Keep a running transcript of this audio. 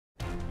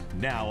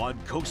Now on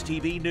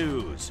CoastTV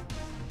News.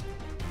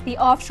 The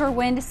offshore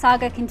wind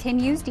saga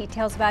continues.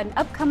 Details about an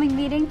upcoming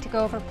meeting to go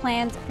over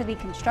plans for the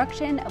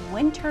construction of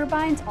wind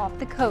turbines off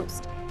the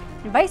coast.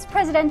 And Vice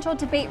Presidential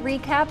debate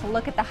recap will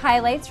look at the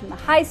highlights from the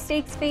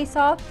high-stakes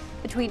face-off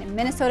between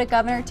Minnesota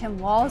Governor Tim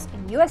Walz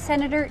and U.S.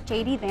 Senator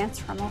J.D. Vance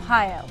from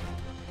Ohio.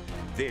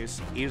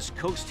 This is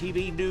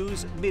CoastTV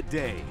News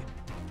Midday.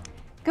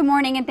 Good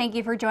morning and thank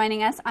you for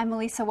joining us. I'm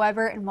Elisa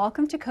Weber and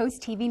welcome to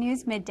CoastTV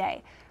News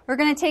Midday. We're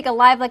going to take a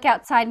live look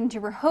outside into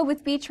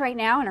Rehoboth Beach right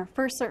now, and our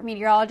first alert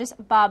meteorologist,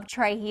 Bob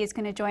Trahey, is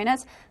going to join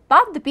us.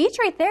 Bob, the beach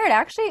right there,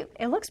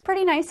 it looks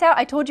pretty nice out.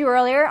 I told you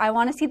earlier, I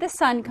want to see the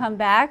sun come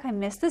back. I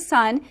miss the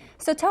sun.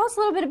 So tell us a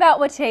little bit about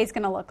what today's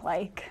going to look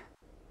like.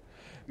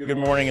 Good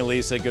morning,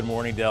 Elisa. Good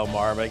morning,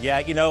 Delmar. But yeah,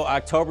 you know,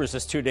 October is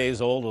just 2 days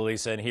old,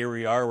 Elisa, and here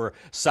we are. We're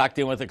socked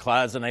in with the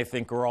clouds, and I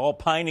think we're all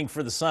pining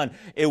for the sun.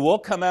 It will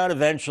come out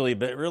eventually,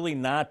 but really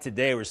not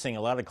today. We're seeing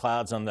a lot of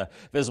clouds on the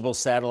visible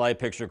satellite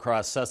picture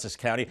across Sussex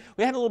County.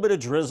 We had a little bit of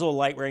drizzle,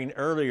 light rain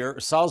earlier.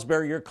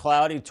 Salisbury, you're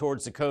cloudy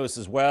towards the coast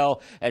as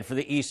well. And for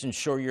the eastern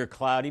shore, you're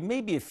cloudy.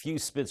 Maybe a few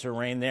spits of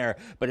rain there,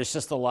 but it's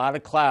just a lot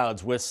of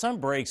clouds with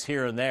some breaks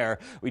here and there.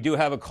 We do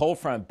have a cold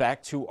front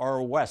back to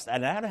our west,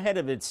 and out ahead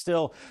of it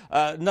still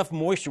enough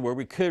moisture where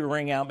we could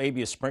wring out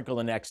maybe a sprinkle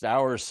the next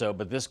hour or so,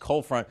 but this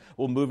cold front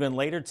will move in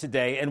later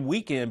today and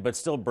weekend, but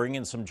still bring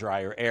in some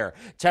drier air.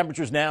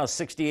 Temperatures now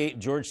 68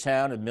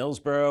 Georgetown and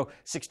Millsboro,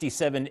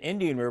 67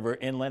 Indian River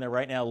inland, and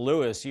right now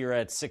Lewis, you're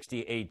at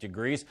 68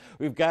 degrees.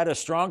 We've got a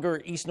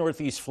stronger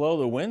east-northeast flow.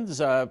 The winds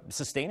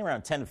sustain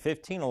around 10 to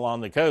 15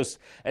 along the coast,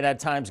 and at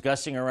times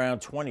gusting around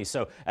 20.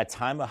 So at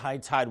time of high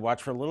tide,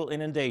 watch for a little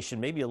inundation,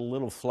 maybe a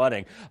little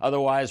flooding.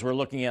 Otherwise, we're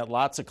looking at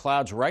lots of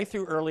clouds right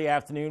through early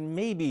afternoon,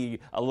 maybe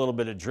a little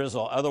bit of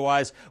drizzle.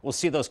 Otherwise, we'll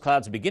see those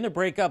clouds begin to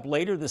break up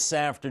later this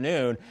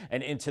afternoon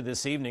and into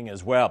this evening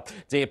as well.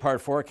 Day apart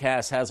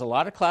forecast has a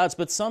lot of clouds,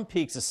 but some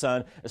peaks of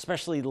sun,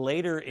 especially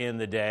later in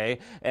the day,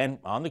 and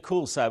on the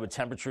cool side with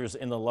temperatures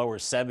in the lower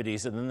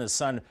 70s, and then the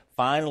sun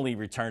finally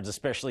returns,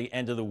 especially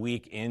end of the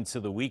week into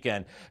the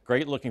weekend.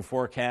 Great looking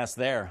forecast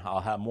there. I'll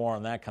have more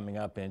on that coming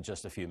up in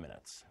just a few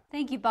minutes.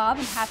 Thank you, Bob.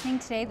 And happening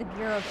today, the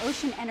Bureau of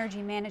Ocean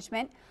Energy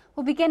Management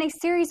will begin a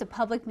series of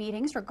public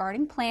meetings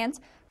regarding plans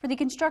for the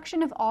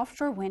construction of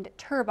offshore wind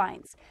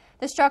turbines.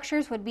 The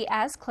structures would be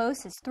as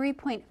close as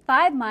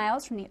 3.5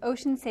 miles from the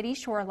Ocean City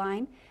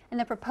shoreline, and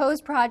the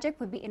proposed project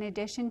would be in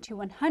addition to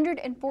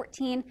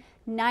 114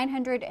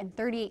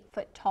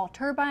 938-foot tall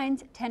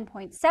turbines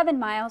 10.7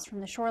 miles from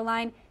the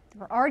shoreline that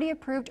were already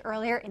approved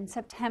earlier in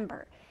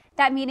September.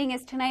 That meeting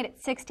is tonight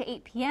at 6 to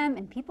 8 p.m.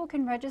 and people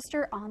can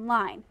register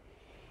online.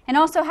 And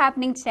also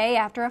happening today,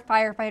 after a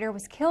firefighter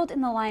was killed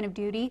in the line of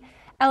duty,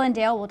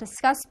 Ellendale will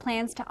discuss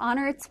plans to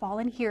honor its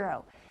fallen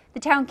hero. The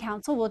town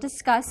council will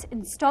discuss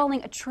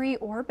installing a tree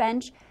or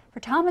bench for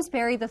Thomas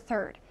Berry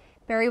III.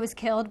 Berry was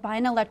killed by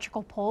an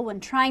electrical pole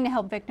when trying to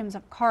help victims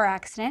of a car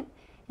accident,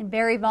 and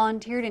Berry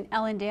volunteered in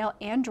Ellendale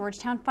and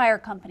Georgetown fire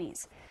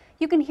companies.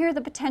 You can hear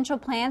the potential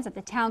plans at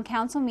the town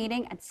council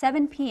meeting at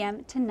 7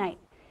 p.m. tonight.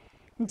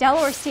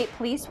 Delaware State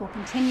Police will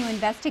continue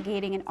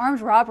investigating an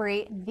armed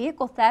robbery and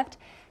vehicle theft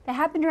that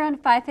happened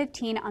around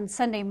 5:15 on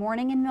Sunday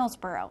morning in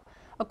Millsboro.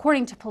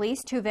 According to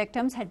police, 2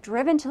 victims had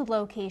driven to the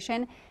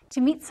location to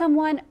meet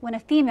someone when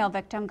a female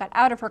victim got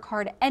out of her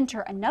car to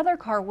enter another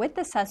car with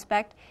the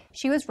suspect.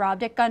 She was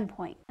robbed at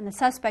gunpoint, and the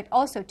suspect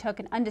also took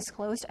an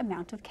undisclosed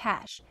amount of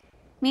cash.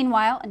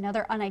 Meanwhile,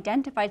 another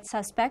unidentified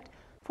suspect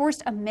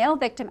forced a male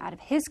victim out of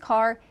his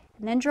car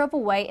and then drove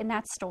away in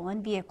that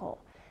stolen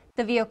vehicle.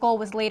 The vehicle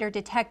was later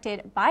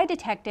detected by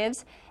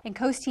detectives, and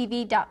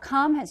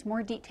CoastTV.com has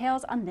more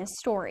details on this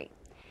story.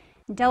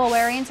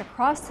 Delawareans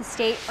across the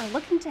state are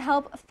looking to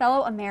help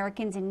fellow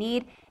Americans in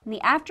need in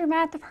the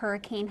aftermath of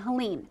Hurricane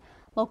Helene.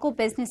 Local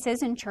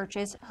businesses and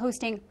churches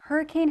hosting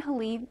Hurricane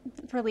Helene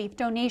relief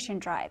donation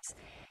drives.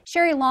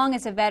 Sherry Long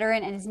is a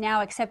veteran and is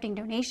now accepting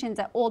donations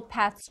at Old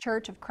Paths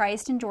Church of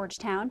Christ in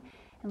Georgetown.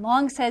 And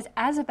Long says,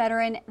 as a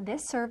veteran,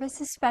 this service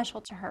is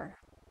special to her.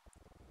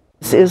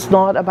 This is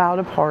not about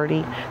a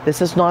party. This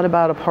is not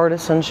about a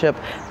partisanship.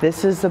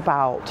 This is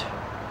about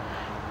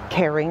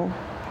caring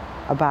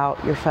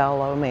about your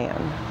fellow man.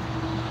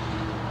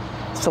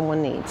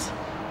 Someone needs.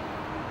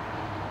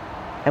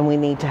 And we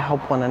need to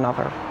help one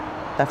another.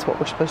 That's what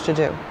we're supposed to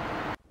do.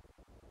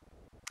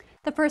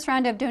 The first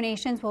round of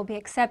donations will be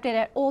accepted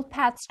at Old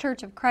Paths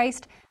Church of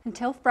Christ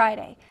until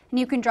Friday, and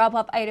you can drop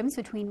off items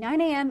between 9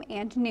 a.m.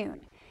 and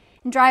noon.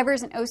 And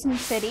drivers in Ocean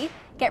City,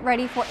 get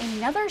ready for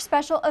another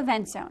special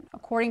event zone.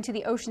 According to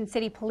the Ocean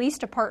City Police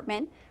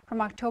Department, from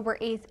October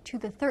 8th to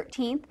the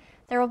 13th,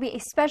 there will be a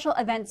special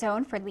event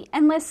zone for the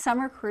Endless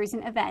Summer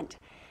Cruising event.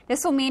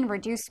 This will mean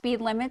reduced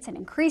speed limits and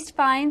increased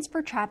fines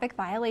for traffic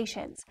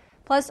violations,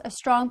 plus a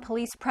strong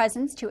police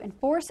presence to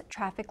enforce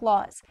traffic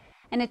laws.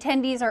 And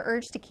attendees are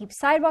urged to keep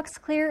sidewalks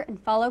clear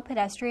and follow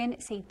pedestrian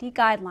safety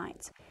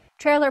guidelines.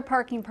 Trailer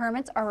parking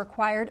permits are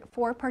required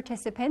for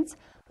participants,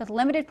 with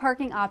limited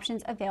parking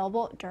options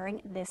available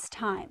during this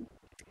time.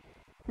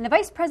 And the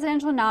vice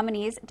presidential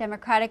nominees,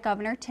 Democratic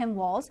Governor Tim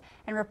Walz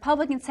and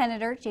Republican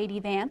Senator J.D.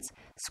 Vance,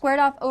 squared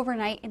off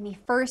overnight in the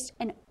first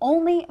and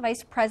only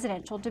vice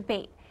presidential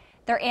debate.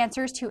 Their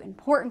answers to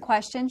important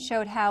questions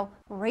showed how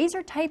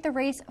razor-tight the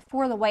race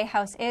for the White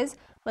House is,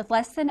 with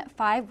less than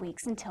 5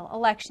 weeks until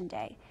Election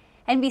Day.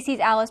 NBC's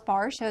Alice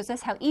Barr shows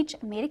us how each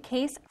made a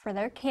case for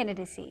their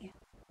candidacy.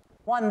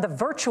 Won the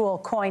virtual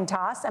coin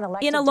toss and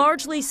elected. In a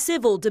largely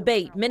civil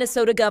debate,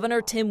 Minnesota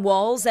Governor Tim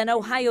Walz and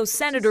Ohio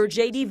Senator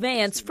J.D.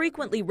 Vance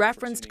frequently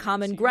referenced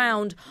common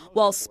ground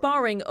while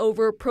sparring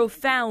over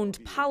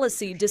profound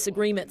policy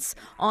disagreements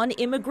on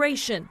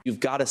immigration. You've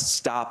got to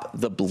stop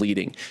the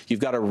bleeding. You've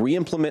got to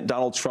re-implement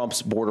Donald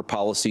Trump's border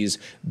policies,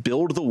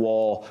 build the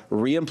wall,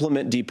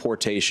 re-implement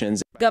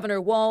deportations. Governor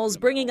Walz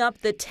bringing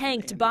up the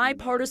tanked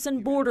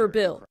bipartisan border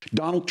bill.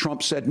 Donald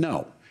Trump said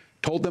no.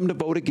 Told them to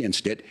vote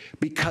against it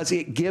because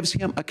it gives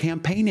him a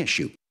campaign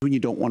issue. When you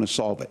don't want to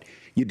solve it,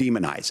 you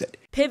demonize it.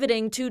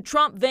 Pivoting to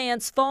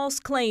Trump-Vance false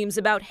claims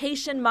about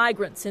Haitian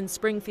migrants in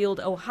Springfield,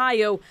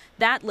 Ohio,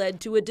 that led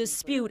to a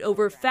dispute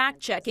over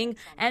fact-checking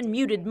and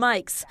muted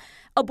mics.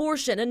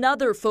 Abortion,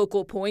 another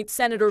focal point,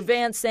 Senator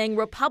Vance saying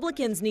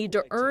Republicans need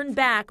to earn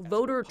back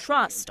voter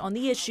trust on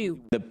the issue.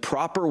 The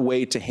proper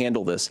way to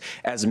handle this,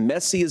 as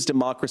messy as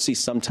democracy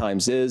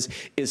sometimes is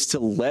to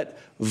let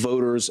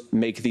voters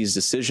make these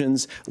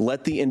decisions,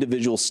 let the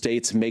individual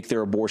states make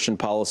their abortion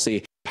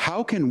policy.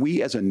 How can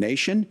we as a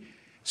nation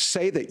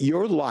say that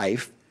your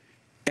life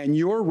and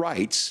your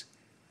rights,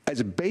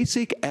 as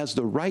basic as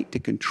the right to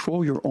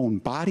control your own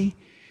body,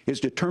 is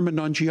determined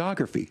on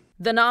geography?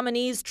 The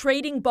nominees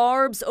trading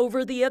barbs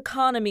over the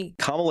economy.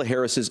 Kamala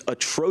Harris's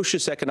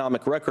atrocious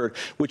economic record,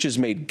 which has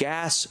made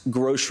gas,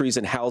 groceries,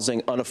 and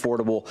housing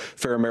unaffordable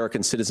for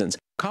American citizens.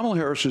 Kamala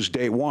Harris's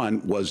day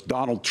one was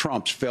Donald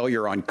Trump's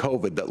failure on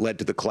COVID that led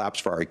to the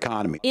collapse of our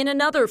economy. In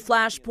another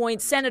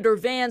flashpoint, Senator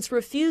Vance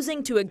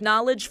refusing to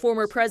acknowledge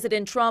former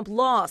President Trump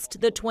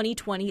lost the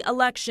 2020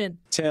 election.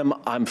 Tim,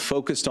 I'm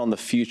focused on the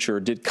future.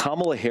 Did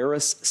Kamala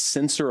Harris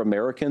censor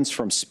Americans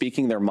from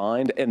speaking their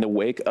mind in the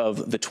wake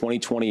of the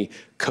 2020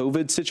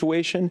 COVID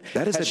situation?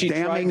 That is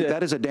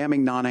a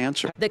damning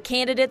non-answer. The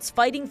candidates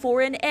fighting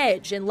for an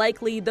edge in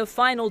likely the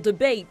final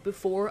debate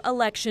before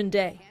Election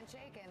Day.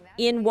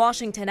 In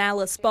Washington,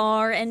 Alice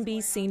Barr,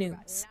 NBC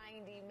News.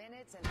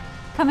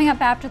 Coming up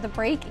after the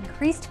break,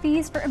 increased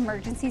fees for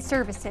emergency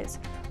services.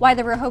 Why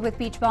the Rehoboth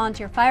Beach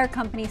Volunteer Fire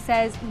Company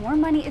says more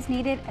money is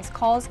needed as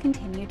calls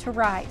continue to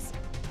rise.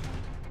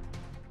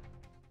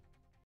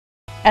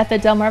 At the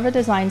Delmarva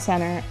Design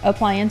Center,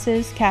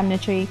 appliances,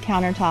 cabinetry,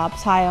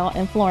 countertops, tile,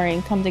 and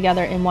flooring come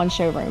together in one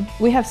showroom.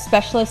 We have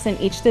specialists in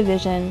each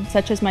division,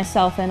 such as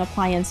myself in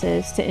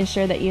appliances, to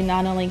ensure that you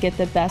not only get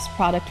the best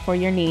product for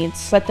your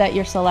needs, but that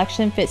your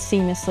selection fits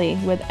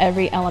seamlessly with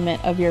every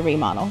element of your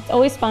remodel. It's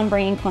always fun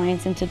bringing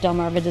clients into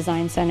Delmarva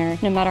Design Center.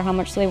 No matter how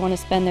much they want to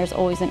spend, there's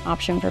always an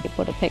option for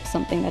people to pick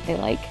something that they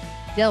like.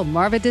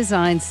 Delmarva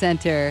Design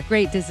Center.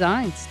 Great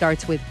design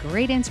starts with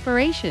great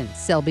inspiration.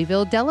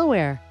 Selbyville,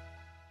 Delaware.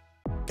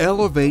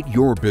 Elevate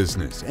your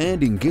business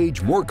and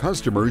engage more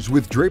customers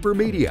with Draper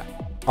Media.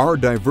 Our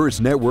diverse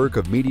network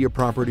of media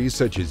properties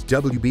such as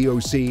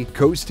WBOC,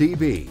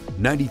 CoastTV,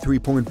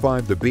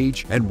 93.5 The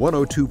Beach, and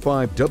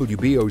 102.5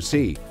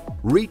 WBOC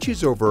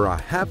reaches over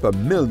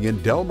 500,000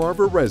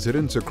 Delmarva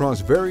residents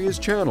across various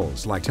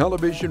channels like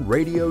television,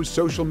 radio,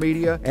 social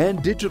media,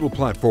 and digital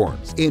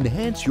platforms.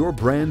 Enhance your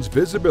brand's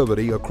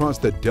visibility across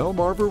the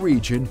Delmarva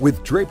region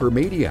with Draper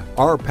Media.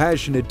 Our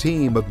passionate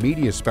team of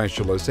media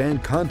specialists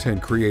and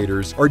content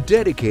creators are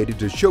dedicated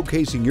to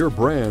showcasing your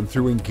brand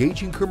through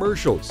engaging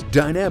commercials,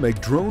 dynamic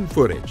drone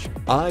footage,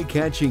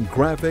 eye-catching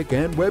graphic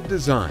and web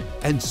design,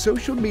 and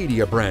social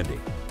media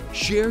branding.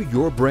 Share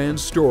your brand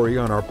story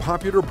on our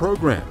popular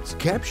programs,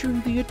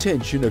 capturing the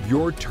attention of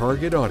your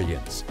target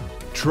audience.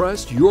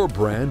 Trust your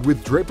brand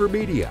with Draper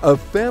Media, a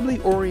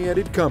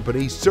family-oriented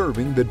company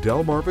serving the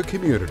Delmarva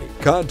community.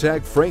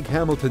 Contact Frank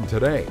Hamilton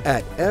today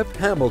at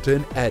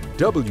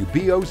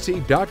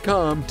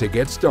fhamilton@wboc.com to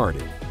get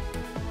started.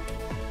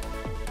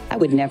 I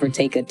would never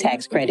take a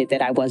tax credit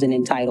that I wasn't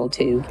entitled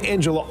to.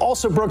 Angela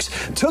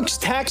Alsobrooks took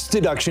tax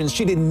deductions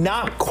she did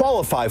not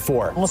qualify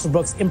for.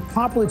 Alsobrooks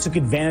improperly took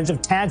advantage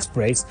of tax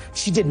breaks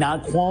she did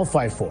not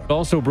qualify for.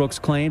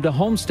 Alsobrooks claimed a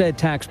homestead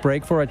tax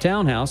break for a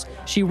townhouse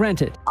she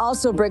rented.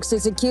 Alsobrooks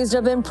is accused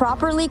of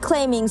improperly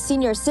claiming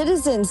senior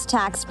citizens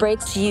tax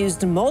breaks. She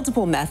used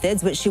multiple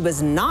methods, which she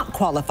was not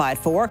qualified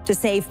for, to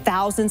save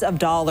thousands of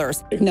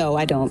dollars. No,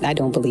 I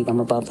don't believe I'm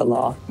above the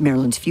law.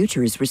 Maryland's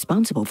Future is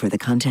responsible for the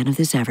content of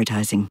this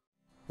advertising.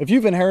 If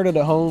you've inherited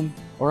a home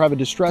or have a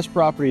distressed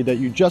property that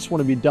you just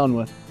want to be done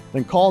with,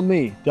 then call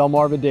me,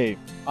 Delmarva Dave.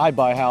 I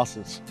buy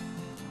houses.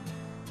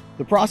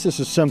 The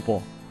process is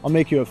simple. I'll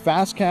make you a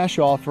fast cash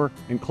offer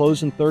and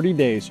close in 30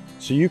 days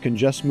so you can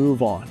just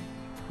move on.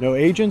 No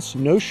agents,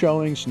 no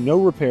showings, no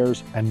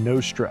repairs, and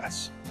no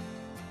stress.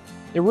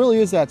 It really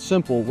is that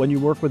simple when you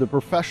work with a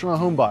professional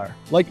home buyer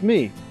like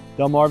me,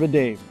 Delmarva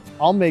Dave.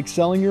 I'll make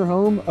selling your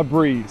home a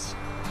breeze.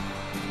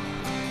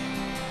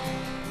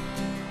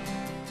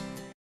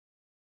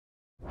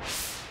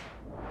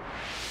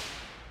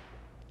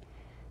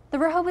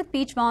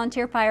 Chesapeake Beach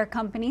Volunteer Fire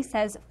Company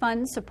says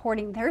funds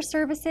supporting their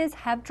services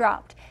have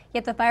dropped.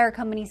 Yet the fire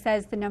company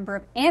says the number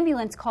of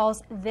ambulance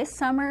calls this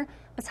summer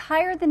was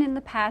higher than in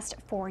the past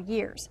 4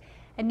 years.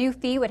 A new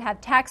fee would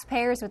have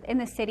taxpayers within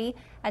the city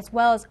as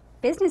well as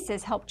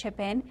businesses help chip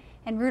in.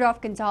 And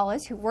Rudolph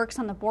Gonzalez, who works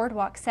on the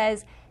boardwalk,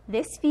 says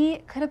this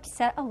fee could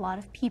upset a lot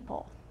of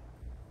people.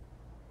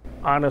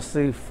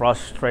 Honestly,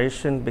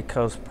 frustration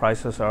because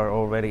prices are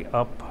already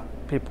up.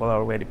 People are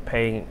already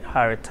paying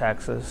higher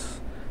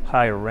taxes,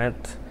 higher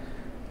rent,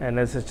 and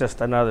this is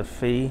just another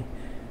fee.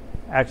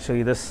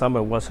 Actually, this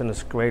summer wasn't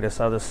as great as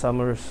other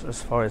summers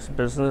as far as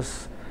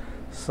business,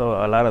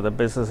 so a lot of the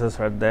businesses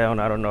are down.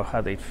 I don't know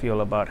how they feel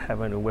about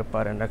having to whip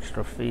out an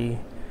extra fee.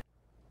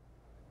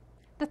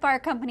 The fire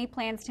company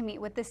plans to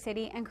meet with the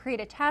city and create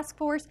a task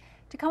force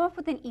to come up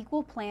with an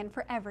equal plan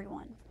for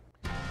everyone.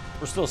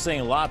 We're still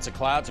seeing lots of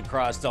clouds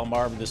across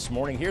Delmarva this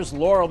morning. Here's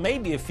Laurel,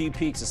 maybe a few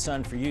peaks of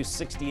sun for you,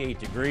 68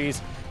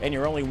 degrees, and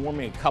you're only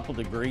warming a couple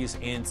degrees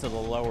into the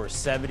lower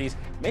 70s.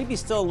 Maybe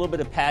still a little bit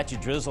of patchy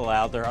drizzle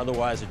out there,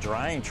 otherwise a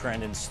drying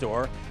trend in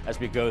store as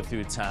we go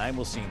through time.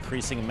 We'll see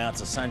increasing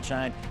amounts of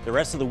sunshine the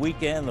rest of the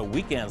weekend. The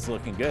weekend's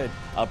looking good.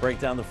 I'll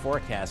break down the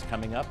forecast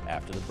coming up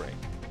after the break.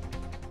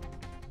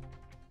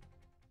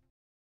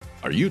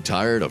 Are you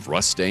tired of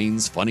rust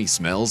stains, funny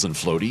smells, and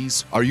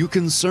floaties? Are you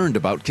concerned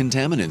about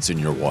contaminants in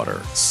your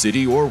water?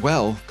 City or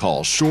well,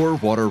 call Shore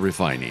Water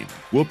Refining.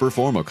 We'll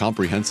perform a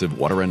comprehensive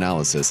water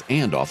analysis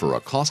and offer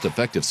a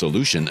cost-effective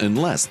solution in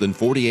less than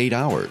 48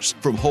 hours.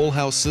 From whole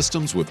house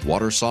systems with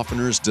water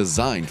softeners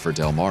designed for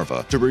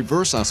Delmarva to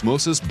reverse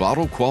osmosis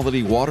bottled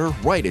quality water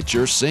right at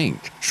your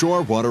sink.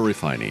 Shore Water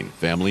Refining,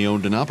 family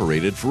owned and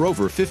operated for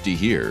over 50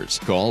 years.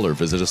 Call or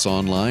visit us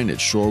online at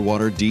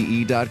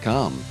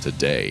shorewaterde.com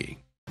today.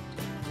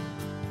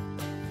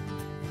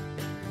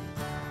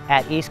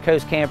 At East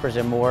Coast Campers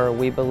and More,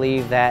 we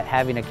believe that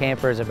having a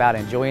camper is about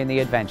enjoying the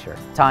adventure,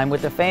 time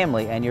with the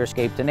family, and your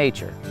escape to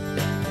nature.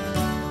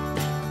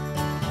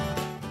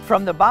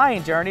 From the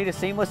buying journey to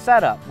seamless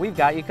setup, we've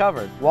got you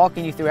covered,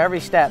 walking you through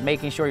every step,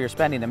 making sure you're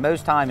spending the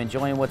most time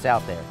enjoying what's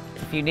out there.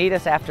 If you need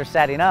us after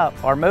setting up,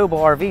 our mobile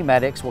RV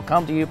medics will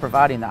come to you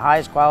providing the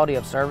highest quality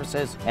of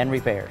services and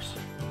repairs.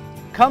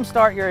 Come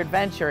start your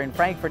adventure in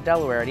Frankfort,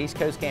 Delaware at East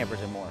Coast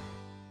Campers and More.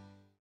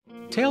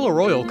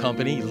 Taylor Oil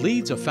Company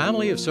leads a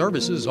family of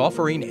services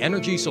offering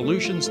energy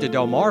solutions to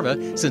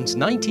Delmarva since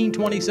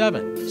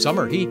 1927.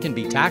 Summer heat can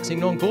be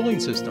taxing on cooling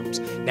systems.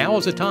 Now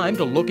is the time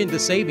to look into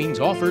savings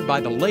offered by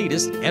the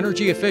latest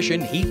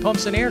energy-efficient heat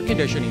pumps and air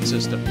conditioning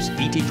systems.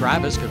 D.T.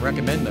 Travis can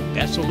recommend the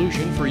best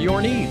solution for your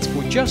needs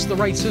with just the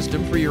right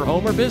system for your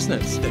home or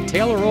business. The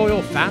Taylor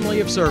Oil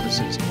family of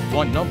services.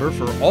 One number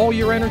for all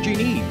your energy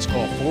needs.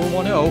 Call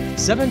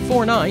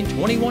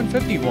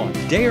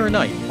 410-749-2151. Day or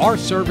night, our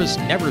service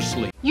never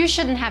sleeps. You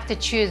shouldn't have to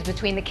choose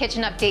between the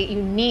kitchen update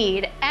you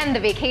need and the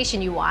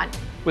vacation you want.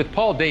 With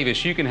Paul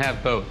Davis, you can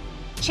have both.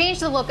 Change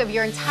the look of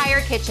your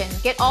entire kitchen.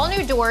 Get all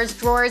new doors,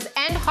 drawers,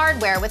 and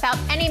hardware without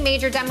any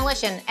major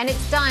demolition, and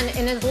it's done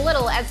in as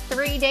little as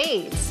 3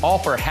 days. All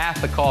for half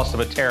the cost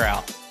of a tear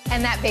out.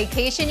 And that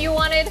vacation you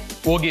wanted?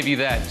 We'll give you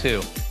that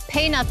too.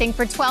 Pay nothing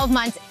for 12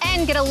 months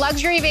and get a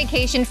luxury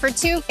vacation for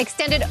 2,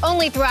 extended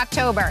only through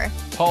October.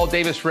 Paul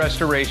Davis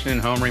Restoration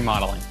and Home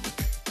Remodeling.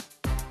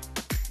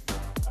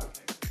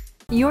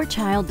 Your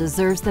child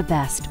deserves the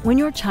best. When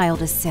your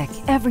child is sick,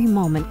 every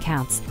moment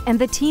counts. And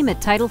the team at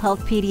Tidal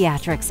Health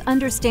Pediatrics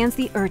understands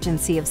the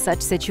urgency of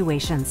such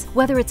situations.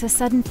 Whether it's a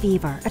sudden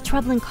fever, a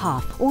troubling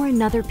cough, or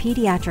another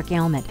pediatric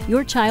ailment,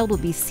 your child will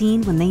be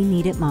seen when they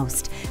need it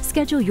most.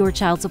 Schedule your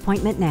child's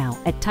appointment now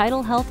at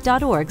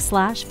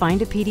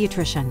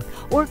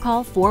tidalhealth.org/findapediatrician or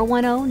call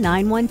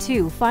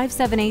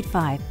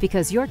 410-912-5785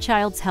 because your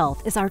child's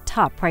health is our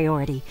top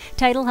priority.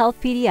 Tidal Health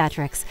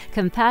Pediatrics,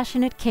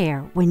 compassionate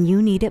care when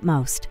you need it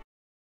most.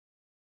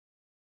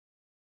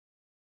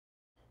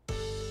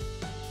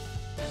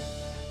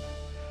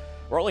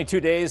 We're only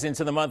 2 days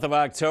into the month of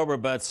October,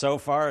 but so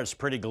far it's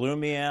pretty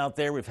gloomy out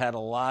there. We've had a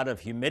lot of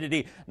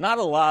humidity, not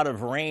a lot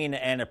of rain,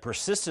 and a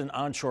persistent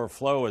onshore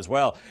flow as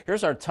well.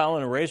 Here's our tunnel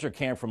and razor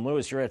cam from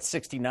Lewis. You're at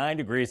 69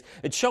 degrees.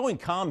 It's showing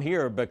calm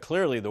here, but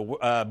clearly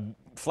the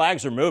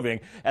flags are moving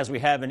as we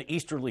have an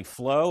easterly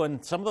flow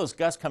and some of those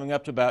gusts coming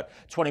up to about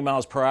 20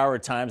 miles per hour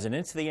at times, and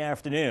into the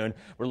afternoon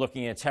we're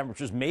looking at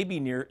temperatures maybe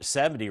near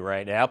 70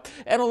 right now.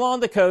 And along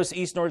the coast,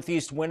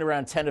 east-northeast wind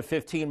around 10 to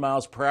 15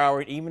 miles per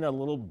hour, and even a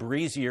little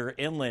breezier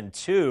inland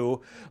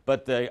too,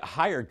 but the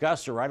higher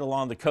gusts are right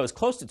along the coast,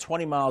 close to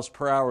 20 miles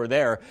per hour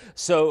there.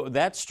 So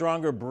that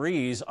stronger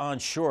breeze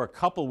onshore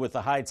coupled with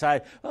the high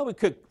tide, well, we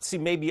could see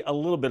maybe a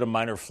little bit of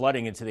minor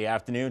flooding into the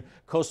afternoon.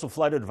 Coastal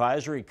flood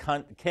advisory,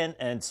 Kent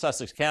and Sussex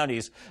Sussex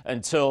counties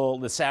until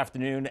this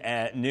afternoon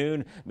at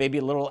noon, maybe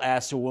a little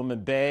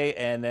Assawoman Bay,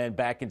 and then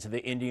back into the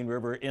Indian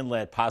River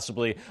Inlet,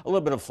 possibly a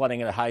little bit of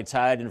flooding at a high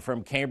tide. And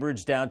from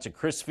Cambridge down to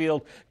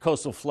Crisfield,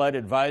 coastal flood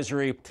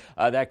advisory,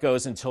 that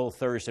goes until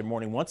Thursday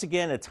morning. Once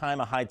again, at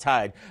time of high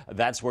tide,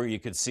 that's where you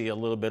could see a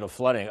little bit of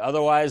flooding.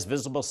 Otherwise,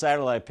 visible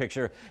satellite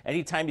picture,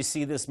 anytime you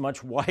see this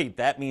much white,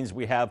 that means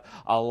we have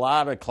a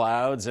lot of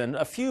clouds and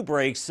a few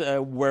breaks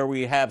where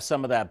we have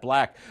some of that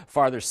black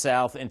farther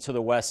south into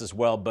the west as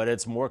well. But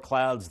it's more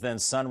clouds than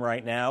sun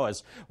right now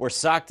as we're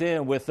socked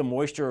in with the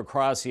moisture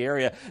across the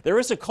area. There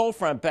is a cold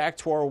front back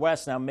to our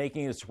west now,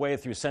 making its way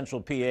through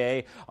central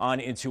PA on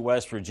into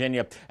West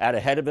Virginia. Out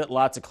ahead of it,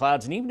 lots of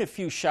clouds and even a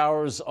few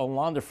showers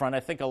along the front. I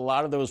think a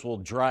lot of those will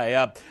dry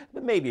up,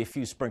 but maybe a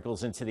few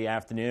sprinkles into the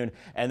afternoon.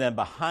 And then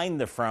behind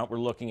the front, we're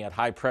looking at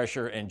high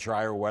pressure and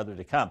drier weather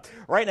to come.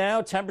 Right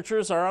now,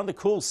 temperatures are on the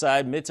cool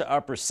side, mid to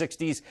upper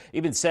 60s,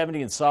 even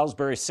 70 in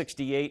Salisbury,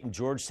 68 in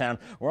Georgetown.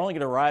 We're only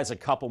going to rise a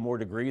couple more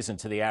degrees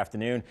into the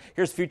afternoon.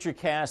 Here's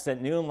Futurecast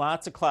at noon.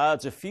 Lots of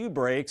clouds, a few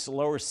breaks,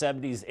 lower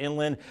 70s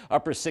inland,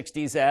 upper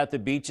 60s at the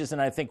beaches.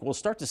 And I think we'll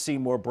start to see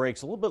more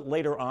breaks a little bit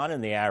later on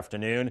in the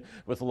afternoon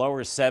with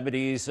lower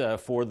 70s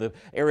for the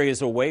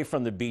areas away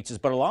from the beaches.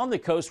 But along the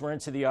coast, we're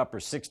into the upper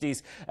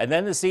 60s. And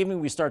then this evening,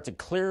 we start to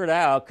clear it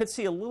out. Could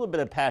see a little bit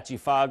of patchy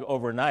fog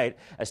overnight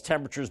as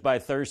temperatures by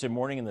Thursday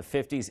morning in the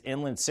 50s,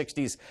 inland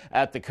 60s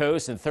at the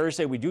coast. And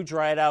Thursday, we do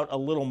dry it out a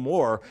little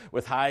more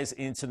with highs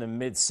into the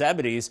mid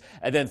 70s.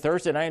 And then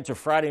Thursday night into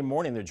Friday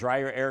morning, the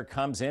drier air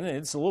comes in, and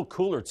it's a little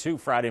cooler too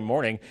Friday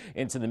morning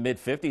into the mid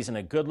 50s, and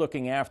a good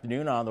looking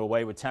afternoon on the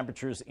way with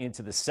temperatures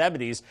into the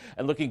 70s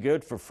and looking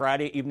good for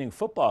Friday evening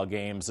football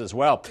games as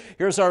well.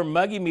 Here's our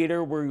muggy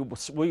meter where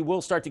we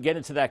will start to get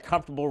into that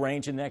comfortable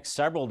range in the next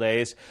several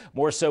days,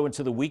 more so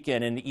into the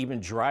weekend and even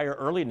drier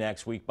early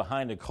next week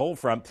behind a cold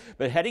front.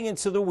 But heading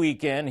into the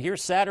weekend,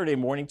 here's Saturday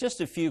morning,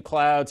 just a few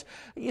clouds.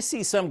 You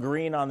see some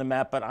green on the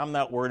map, but I'm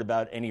not worried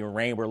about any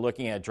rain. We're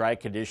looking at dry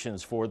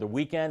conditions for the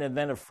weekend, and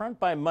then a front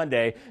by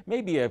Monday,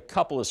 maybe a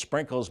couple of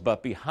sprinkles,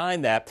 but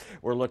behind that,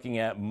 we're looking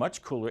at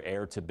much cooler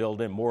air to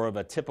build in more of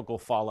a typical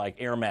fall-like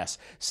air mass.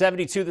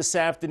 72 this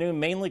afternoon,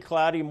 mainly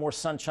cloudy, more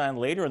sunshine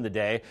later in the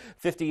day.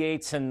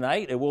 58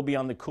 tonight. It will be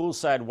on the cool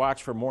side.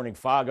 Watch for morning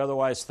fog.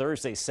 Otherwise,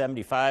 Thursday,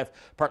 75,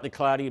 partly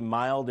cloudy,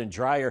 mild and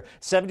drier.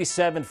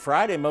 77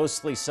 Friday,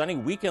 mostly sunny.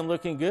 Weekend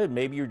looking good.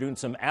 Maybe you're doing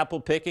some apple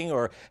picking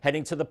or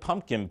heading to the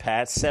pumpkin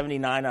patch.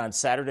 79 on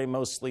Saturday,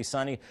 mostly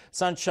sunny.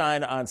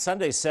 Sunshine on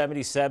Sunday,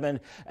 77.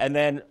 And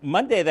then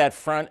Monday, that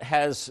front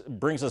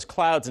brings us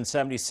clouds in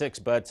 76,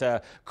 but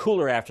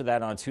cooler after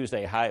that on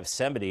Tuesday, high of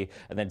 70,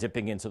 and then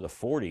dipping into the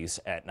 40s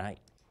at night.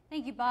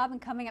 Thank you, Bob.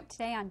 And coming up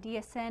today on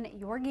DSN,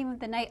 your game of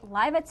the night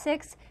live at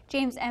 6,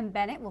 James M.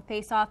 Bennett will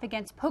face off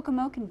against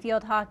Pocomoke in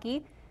field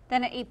hockey.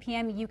 Then at 8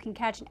 p.m., you can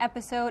catch an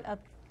episode of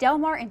Del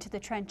Mar Into the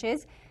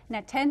Trenches. And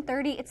at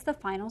 10:30, it's the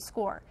final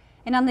score.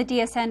 And on the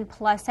DSN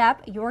Plus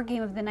app, your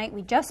game of the night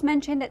we just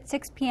mentioned at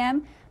 6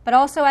 p.m., but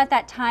also at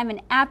that time,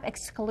 an app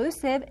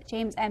exclusive,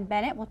 James M.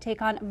 Bennett will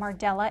take on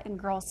Mardella in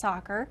girls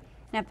soccer.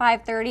 And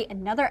at 5:30,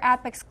 another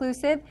app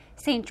exclusive,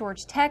 St.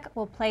 George Tech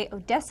will play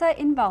Odessa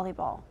in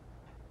volleyball.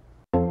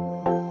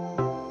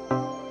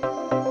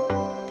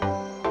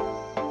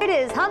 It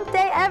is hump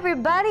day,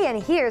 everybody,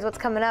 and here's what's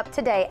coming up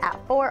today at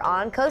 4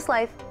 on Coast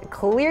Life.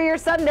 Clear your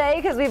Sunday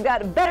because we've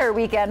got better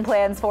weekend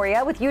plans for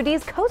you with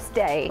UD's Coast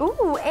Day.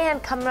 Ooh,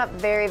 and coming up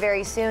very,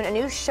 very soon, a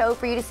new show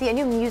for you to see, a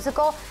new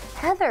musical,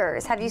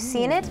 Heathers. Have you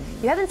seen it?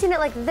 You haven't seen it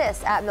like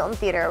this at Milton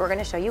Theater. We're going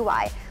to show you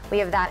why. We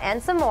have that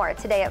and some more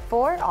today at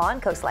 4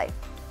 on Coast Life.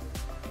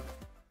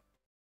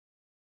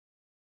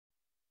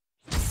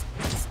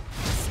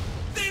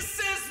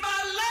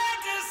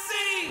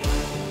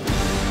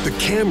 The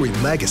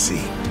Camry legacy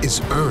is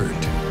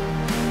earned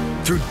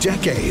through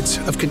decades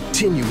of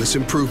continuous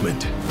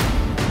improvement.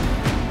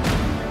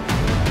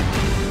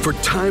 For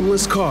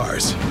timeless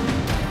cars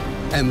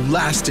and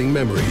lasting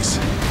memories.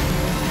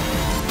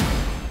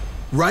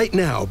 Right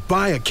now,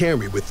 buy a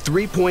Camry with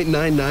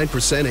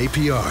 3.99%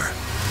 APR.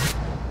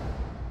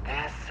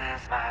 This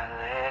is my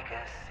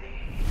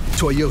legacy.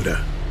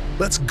 Toyota,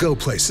 let's go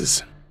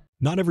places.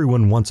 Not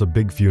everyone wants a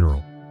big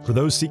funeral. For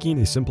those seeking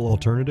a simple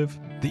alternative,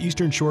 the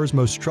Eastern Shore's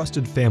most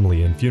trusted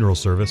family and funeral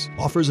service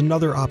offers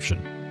another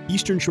option.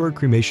 Eastern Shore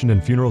Cremation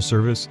and Funeral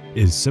Service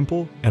is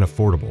simple and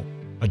affordable.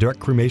 A direct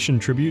cremation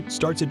tribute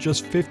starts at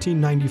just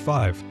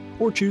 $15.95,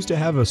 or choose to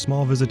have a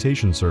small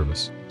visitation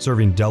service,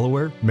 serving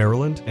Delaware,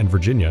 Maryland, and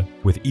Virginia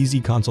with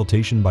easy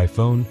consultation by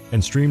phone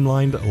and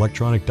streamlined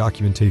electronic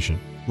documentation.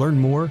 Learn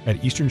more at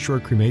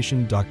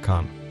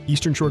easternshorecremation.com.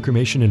 Eastern Shore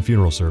Cremation and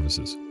Funeral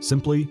Services.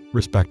 Simply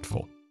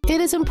respectful. It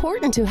is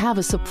important to have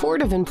a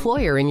supportive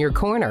employer in your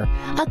corner,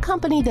 a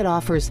company that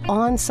offers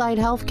on-site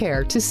health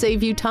care to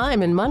save you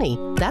time and money.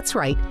 That's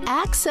right,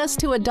 access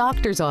to a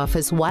doctor's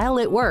office while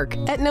at work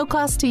at no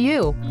cost to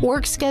you.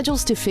 Work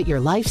schedules to fit your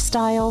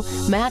lifestyle,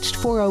 matched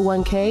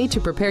 401k to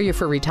prepare you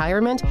for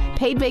retirement,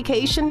 paid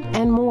vacation,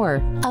 and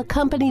more. A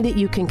company that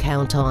you can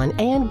count on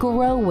and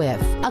grow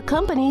with. A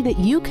company that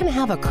you can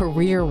have a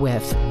career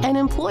with. An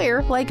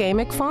employer like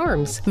Amick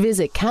Farms.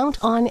 Visit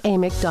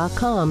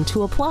countonamick.com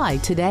to apply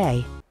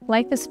today.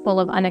 Life is full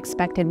of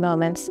unexpected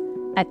moments.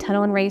 At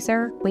Tunnel &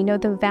 Razor, we know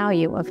the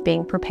value of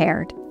being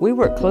prepared. We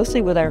work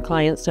closely with our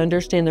clients to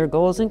understand their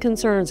goals and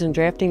concerns in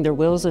drafting their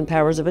wills and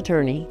powers of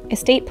attorney.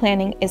 Estate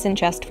planning isn't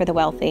just for the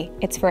wealthy.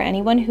 It's for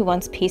anyone who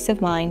wants peace of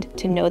mind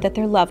to know that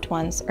their loved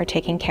ones are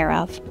taken care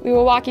of. We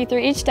will walk you through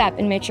each step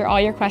and make sure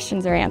all your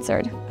questions are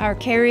answered. Our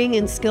caring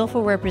and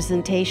skillful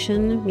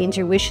representation means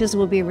your wishes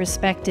will be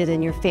respected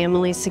and your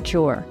family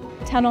secure.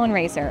 Tunnel &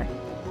 Razor,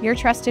 your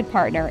trusted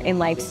partner in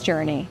life's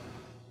journey.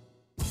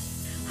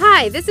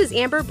 Hi, this is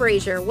Amber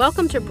Brazier.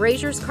 Welcome to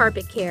Brazier's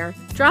Carpet Care.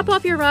 Drop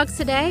off your rugs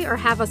today or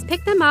have us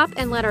pick them up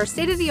and let our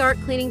state-of-the-art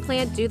cleaning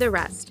plant do the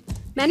rest.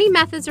 Many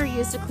methods are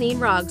used to clean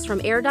rugs, from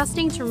air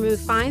dusting to remove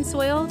fine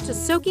soil to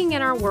soaking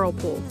in our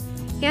whirlpool.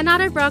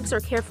 Hand-knotted rugs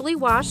are carefully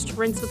washed,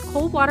 rinsed with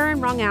cold water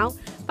and wrung out,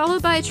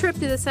 followed by a trip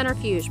through the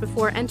centrifuge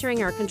before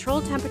entering our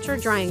controlled temperature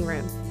drying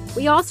room.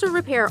 We also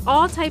repair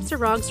all types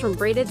of rugs from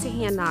braided to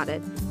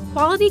hand-knotted.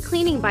 Quality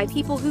cleaning by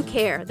people who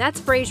care.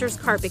 That's Brazier's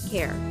Carpet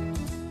Care.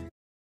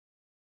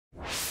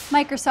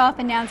 Microsoft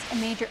announced a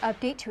major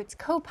update to its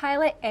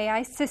Copilot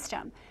AI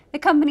system. The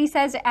company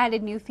says it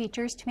added new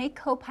features to make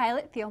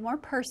Copilot feel more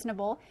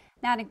personable.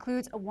 That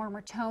includes a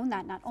warmer tone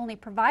that not only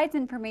provides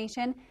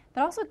information,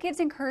 but also gives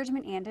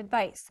encouragement and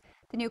advice.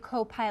 The new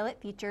Copilot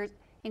features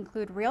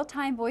include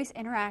real-time voice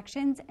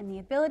interactions and the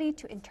ability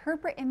to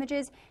interpret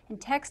images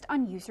and text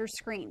on user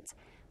screens.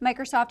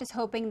 Microsoft is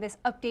hoping this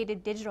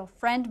updated digital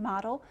friend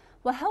model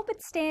will help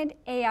it stand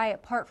AI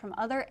apart from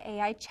other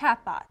AI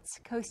chatbots.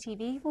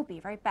 CoastTV will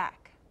be right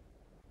back.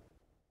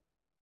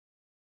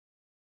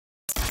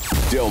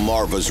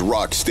 Delmarva's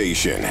Rock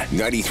Station,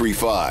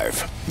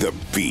 93.5, The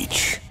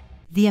Beach.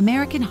 The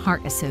American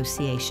Heart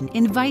Association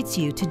invites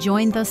you to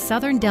join the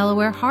Southern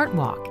Delaware Heart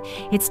Walk.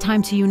 It's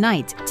time to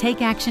unite,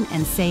 take action,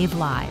 and save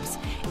lives.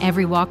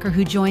 Every walker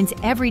who joins,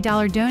 every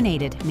dollar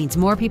donated means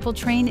more people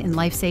trained in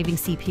life-saving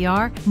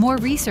CPR, more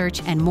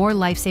research, and more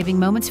life-saving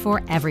moments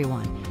for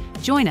everyone.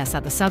 Join us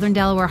at the Southern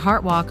Delaware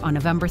Heart Walk on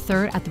November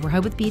 3rd at the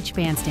Rehoboth Beach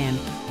Bandstand.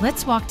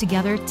 Let's walk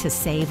together to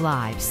save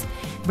lives.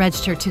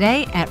 Register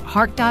today at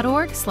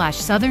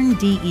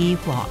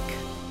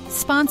heart.org/SouthernDEWalk.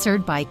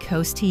 Sponsored by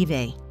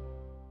CoastTV.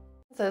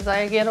 As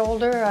I get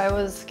older, I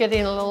was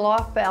getting a little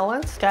off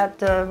balance.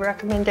 Got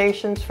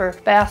recommendations for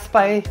baths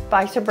by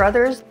Bicep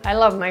Brothers. I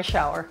love my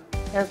shower.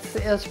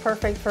 It's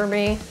perfect for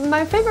me.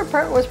 My favorite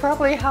part was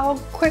probably how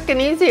quick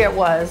and easy it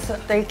was.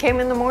 They came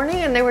in the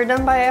morning and they were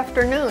done by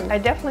afternoon. I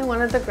definitely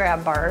wanted the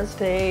grab bars.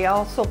 They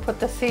also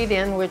put the seat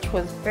in, which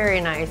was very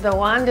nice. The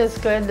wand is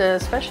good,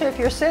 especially if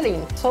you're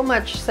sitting. So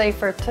much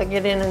safer to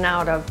get in and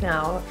out of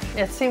now.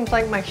 It seems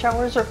like my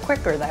showers are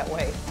quicker that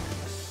way.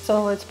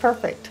 So it's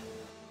perfect.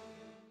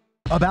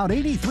 About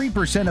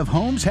 83% of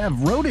homes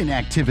have rodent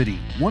activity.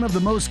 One of the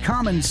most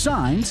common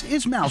signs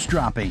is mouse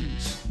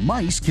droppings.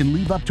 Mice can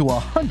leave up to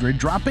 100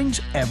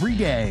 droppings every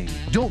day.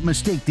 Don't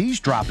mistake these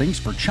droppings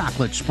for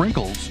chocolate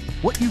sprinkles.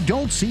 What you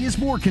don't see is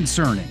more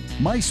concerning.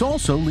 Mice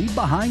also leave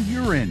behind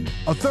urine.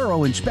 A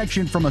thorough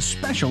inspection from a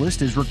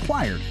specialist is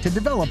required to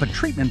develop a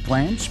treatment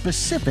plan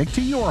specific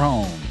to your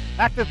home.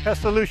 Active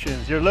Pest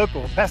Solutions, your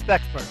local pest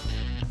expert.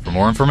 For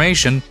more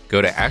information,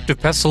 go to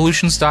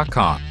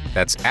activepestsolutions.com.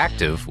 That's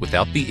active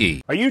without the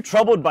E. Are you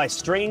troubled by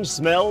strange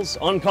smells,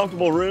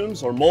 uncomfortable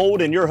rooms, or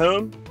mold in your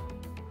home?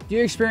 Do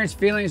you experience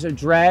feelings of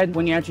dread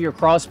when you enter your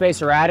crawl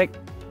space or attic?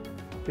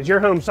 Does your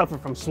home suffer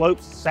from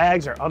slopes,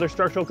 sags, or other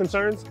structural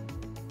concerns?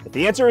 If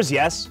the answer is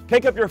yes,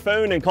 pick up your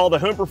phone and call the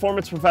home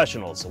performance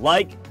professionals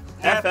like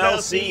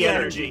FLC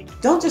Energy.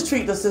 Don't just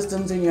treat the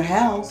systems in your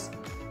house.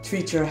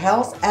 Treat your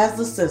house as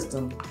the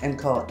system and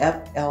call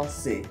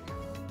FLC.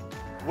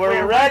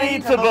 We're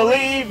ready to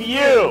believe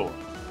you.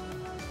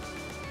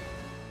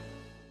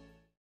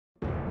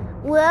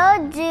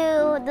 We'll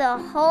do the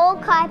whole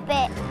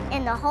carpet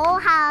in the whole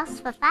house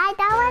for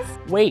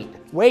 $5. Wait.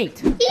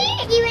 You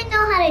didn't even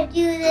know how to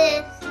do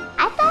this.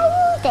 I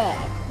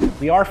thought you did.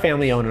 We are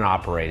family owned and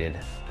operated,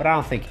 but I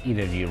don't think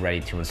either of you are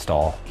ready to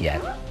install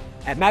yet.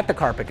 At Matt the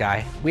Carpet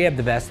Guy, we have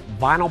the best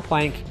vinyl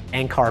plank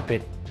and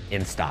carpet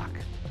in stock,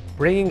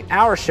 bringing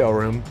our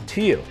showroom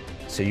to you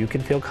so you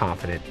can feel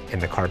confident in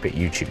the carpet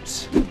you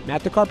choose.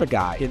 Matt the Carpet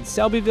Guy in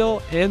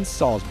Selbyville and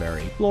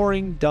Salisbury.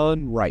 Flooring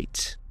done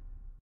right.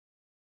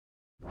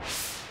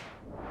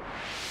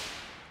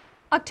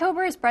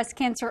 October is Breast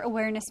Cancer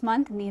Awareness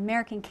Month, and the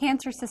American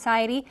Cancer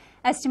Society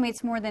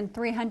estimates more than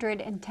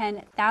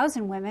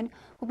 310,000 women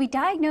will be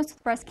diagnosed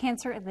with breast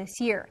cancer this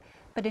year.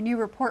 But a new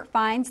report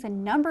finds the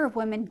number of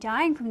women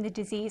dying from the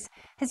disease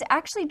has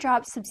actually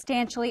dropped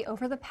substantially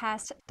over the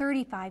past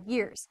 35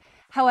 years.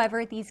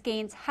 However, these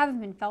gains haven't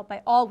been felt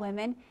by all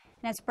women.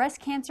 And as Breast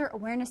Cancer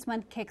Awareness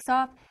Month kicks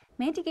off,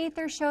 Mandy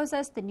Gaither shows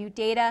us the new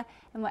data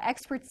and what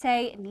experts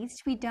say needs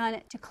to be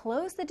done to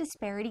close the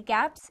disparity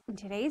gaps in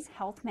today's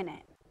Health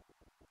Minute.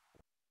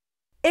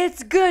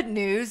 It's good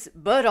news,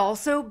 but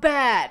also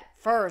bad.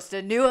 First,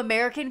 a new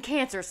American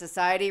Cancer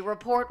Society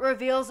report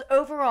reveals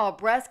overall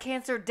breast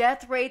cancer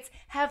death rates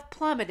have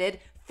plummeted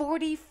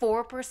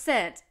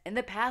 44% in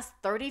the past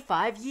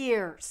 35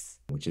 years.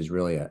 Which is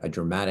really a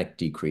dramatic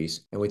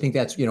decrease. And we think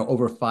that's,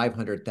 over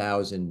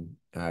 500,000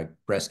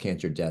 breast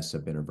cancer deaths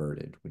have been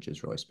averted, which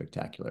is really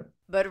spectacular.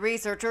 But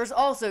researchers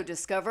also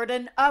discovered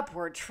an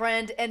upward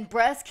trend in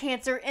breast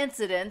cancer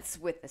incidence,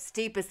 with the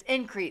steepest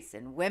increase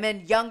in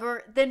women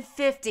younger than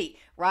 50,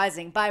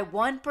 rising by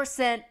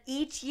 1%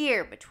 each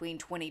year between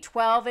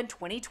 2012 and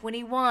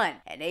 2021,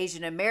 and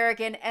Asian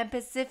American and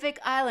Pacific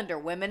Islander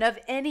women of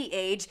any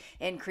age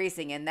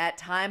increasing in that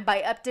time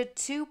by up to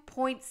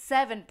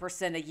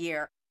 2.7% a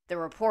year. The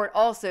report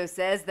also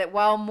says that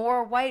while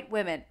more white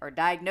women are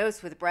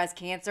diagnosed with breast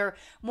cancer,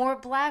 more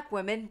black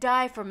women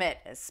die from it,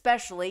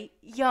 especially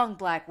young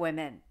black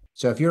women.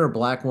 So if you're a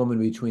black woman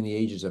between the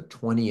ages of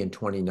 20 and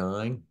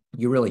 29,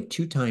 you're really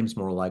 2 times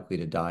more likely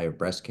to die of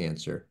breast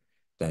cancer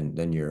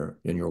than your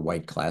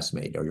white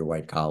classmate or your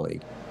white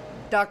colleague.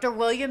 Dr.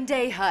 William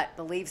Dayhut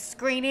believes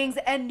screenings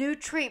and new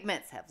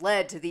treatments have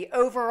led to the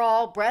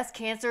overall breast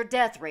cancer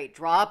death rate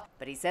drop,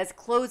 but he says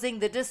closing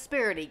the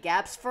disparity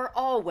gaps for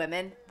all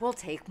women will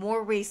take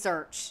more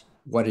research.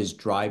 What is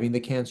driving the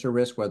cancer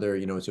risk, whether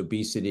it's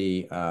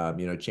obesity,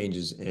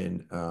 changes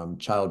in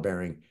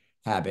childbearing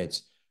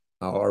habits,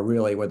 or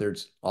really whether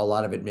it's a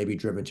lot of it may be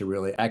driven to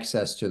really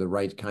access to the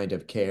right kind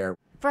of care.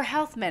 For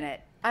Health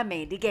Minute, I'm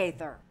Mandy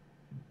Gaither.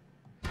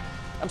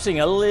 I'm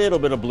seeing a little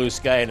bit of blue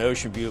sky and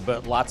ocean view,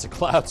 but lots of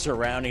clouds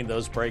surrounding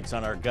those breaks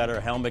on our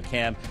gutter helmet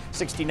cam.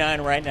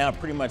 69 right now,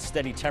 pretty much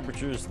steady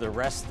temperatures the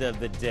rest of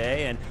the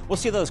day. And we'll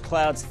see those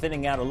clouds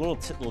thinning out a little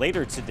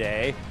later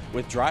today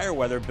with drier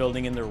weather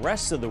building in the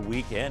rest of the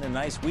weekend. A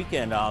nice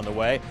weekend on the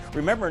way.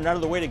 Remember,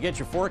 another way to get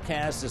your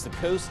forecast is the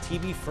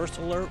CoastTV First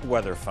Alert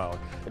Weather Phone.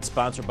 It's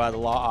sponsored by the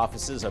law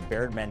offices of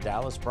Baird,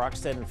 Mandalis,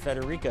 Brockstead, and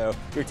Federico.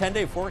 Your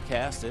 10-day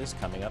forecast is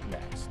coming up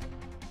next.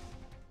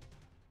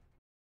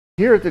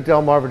 Here at the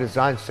Delmarva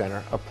Design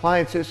Center,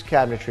 appliances,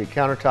 cabinetry,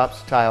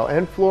 countertops, tile,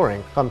 and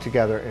flooring come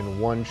together in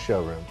one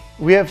showroom.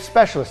 We have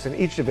specialists in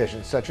each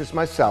division, such as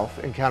myself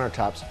in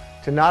countertops,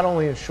 to not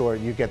only ensure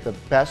you get the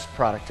best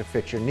product to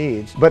fit your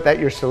needs, but that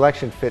your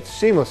selection fits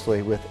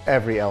seamlessly with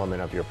every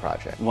element of your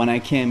project. When I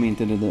came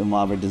into the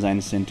Delmarva Design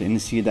Center and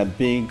see that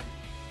big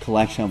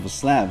collection of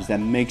slabs,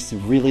 that makes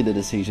really the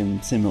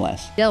decision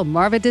seamless.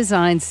 Delmarva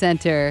Design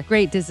Center.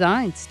 Great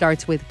design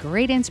starts with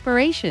great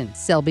inspiration.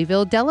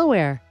 Selbyville,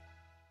 Delaware.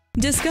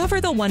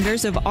 Discover the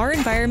wonders of our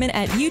environment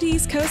at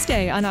UT's Coast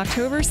Day on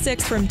October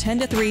 6th from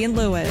 10 to 3 in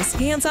Lewis.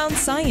 Hands-on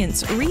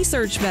science,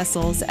 research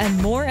vessels,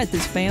 and more at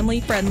this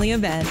family-friendly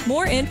event.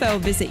 More info,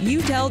 visit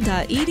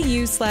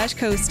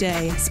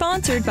utel.edu/coastday.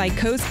 Sponsored by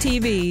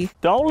CoastTV.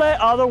 Don't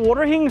let other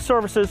water heating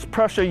services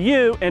pressure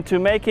you into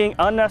making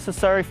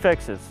unnecessary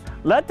fixes.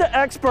 Let the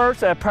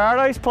experts at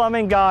Paradise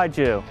Plumbing guide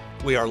you.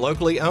 We are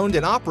locally owned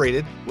and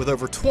operated with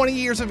over 20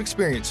 years of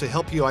experience to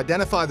help you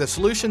identify the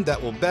solution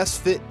that will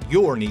best fit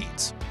your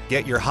needs.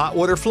 Get your hot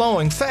water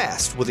flowing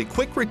fast with a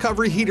quick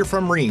recovery heater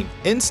from Rheem,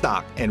 in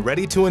stock and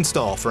ready to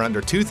install for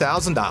under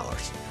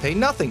 $2,000. Pay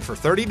nothing for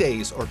 30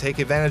 days or take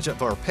advantage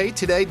of our Pay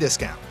Today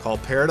discount. Call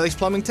Paradise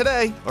Plumbing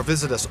today or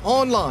visit us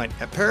online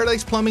at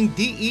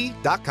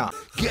paradiseplumbingde.com.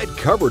 Get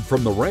covered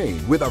from the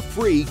rain with a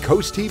free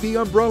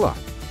CoastTV umbrella.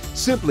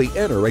 Simply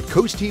enter at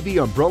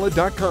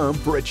coasttvumbrella.com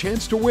for a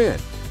chance to win.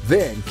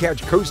 Then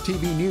catch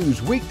CoastTV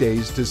News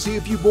weekdays to see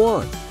if you've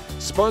won.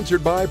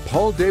 Sponsored by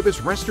Paul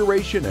Davis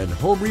Restoration and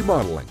Home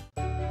Remodeling.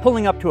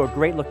 Pulling up to a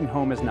great-looking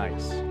home is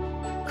nice.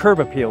 Curb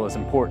appeal is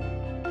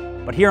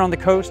important. But here on the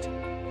coast,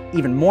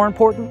 even more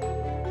important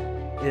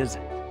is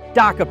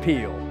dock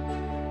appeal.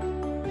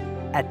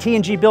 At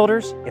T&G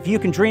Builders, if you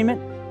can dream it,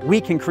 we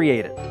can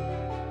create it.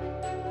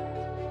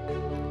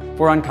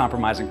 For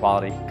uncompromising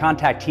quality,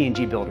 contact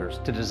T&G Builders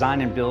to design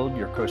and build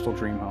your coastal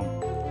dream home.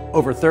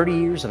 Over 30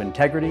 years of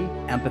integrity,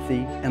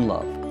 empathy, and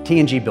love.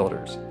 T&G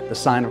Builders, the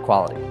sign of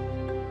quality.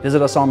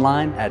 Visit us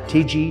online at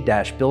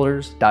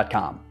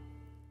tg-builders.com.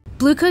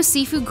 Blue Coast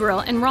Seafood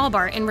Grill and Raw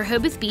Bar in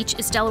Rehoboth Beach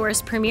is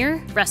Delaware's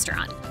premier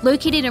restaurant.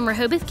 Located in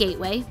Rehoboth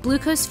Gateway, Blue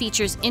Coast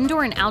features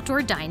indoor and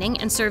outdoor dining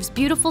and serves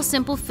beautiful,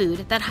 simple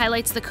food that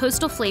highlights the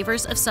coastal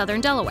flavors of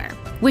southern Delaware.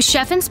 With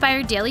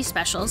chef-inspired daily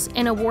specials,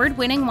 an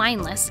award-winning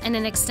wine list, and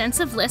an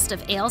extensive list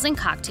of ales and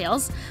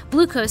cocktails,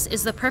 Blue Coast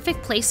is the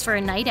perfect place for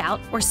a night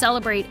out or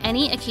celebrate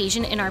any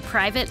occasion in our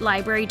private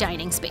library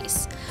dining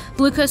space.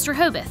 Blue Coast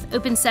Rehoboth,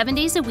 open 7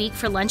 days a week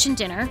for lunch and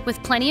dinner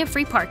with plenty of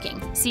free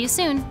parking. See you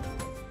soon.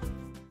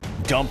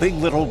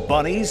 Dumping little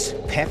bunnies,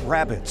 pet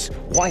rabbits.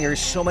 Why are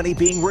so many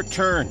being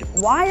returned?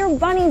 Why are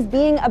bunnies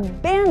being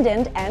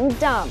abandoned and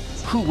dumped?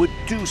 Who would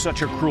do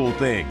such a cruel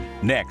thing?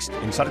 Next,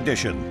 Inside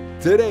Edition.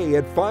 Today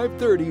at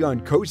 5:30 on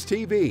Coast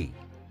TV.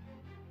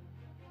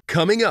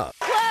 Coming up,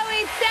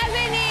 Chloe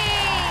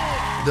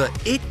Sevigny! the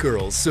It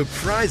Girl's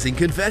surprising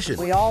confession.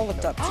 We all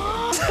looked up to you.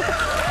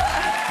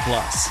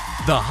 Plus,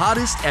 the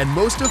hottest and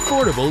most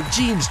affordable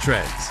jeans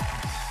trends.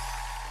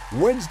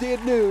 Wednesday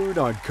at noon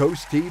on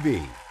Coast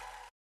TV.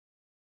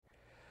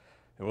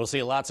 We'll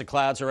see lots of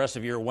clouds the rest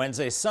of your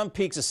Wednesday. Some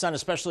peaks of sun,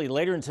 especially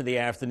later into the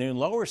afternoon.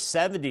 Lower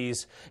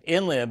 70s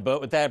inland,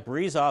 but with that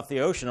breeze off the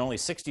ocean, only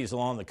 60s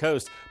along the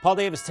coast. Paul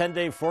Davis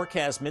 10-day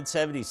forecast,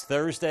 mid-70s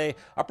Thursday,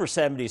 upper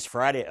 70s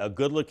Friday. A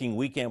good-looking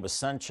weekend with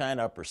sunshine,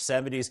 upper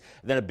 70s.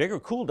 Then a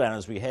bigger cool down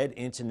as we head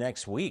into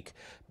next week,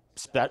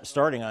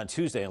 starting on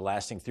Tuesday and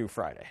lasting through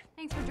Friday.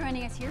 Thanks for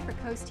joining us here for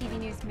Coast TV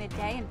News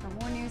Midday. And for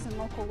more news and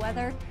local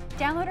weather,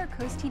 download our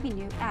Coast TV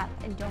News app.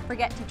 And don't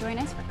forget to join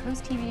us for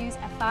Coast TV News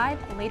at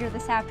 5 later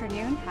this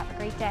afternoon. Have a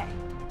great day.